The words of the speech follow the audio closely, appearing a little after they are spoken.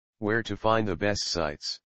Where to find the best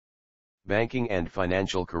sites. Banking and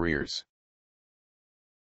financial careers.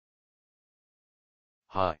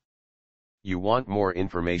 Hi. You want more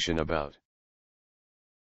information about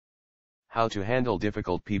how to handle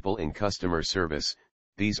difficult people in customer service?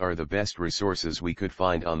 These are the best resources we could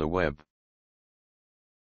find on the web.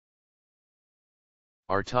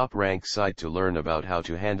 Our top-ranked site to learn about how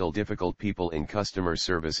to handle difficult people in customer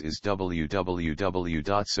service is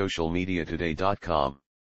www.socialmediatoday.com.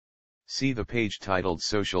 See the page titled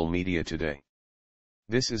Social Media Today.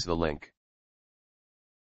 This is the link.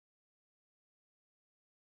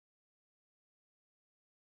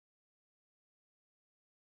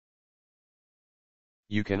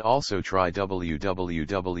 You can also try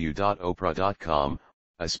www.oprah.com,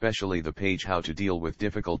 especially the page How to Deal with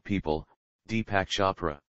Difficult People, Deepak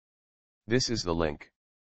Chopra. This is the link.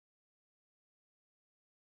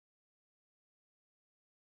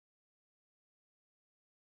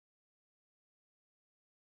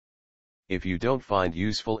 If you don't find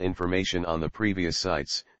useful information on the previous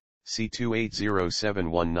sites, see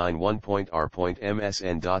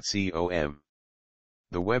 2807191.r.msn.com.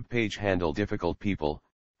 The web page Handle Difficult People,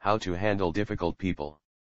 How to Handle Difficult People.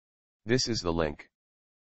 This is the link.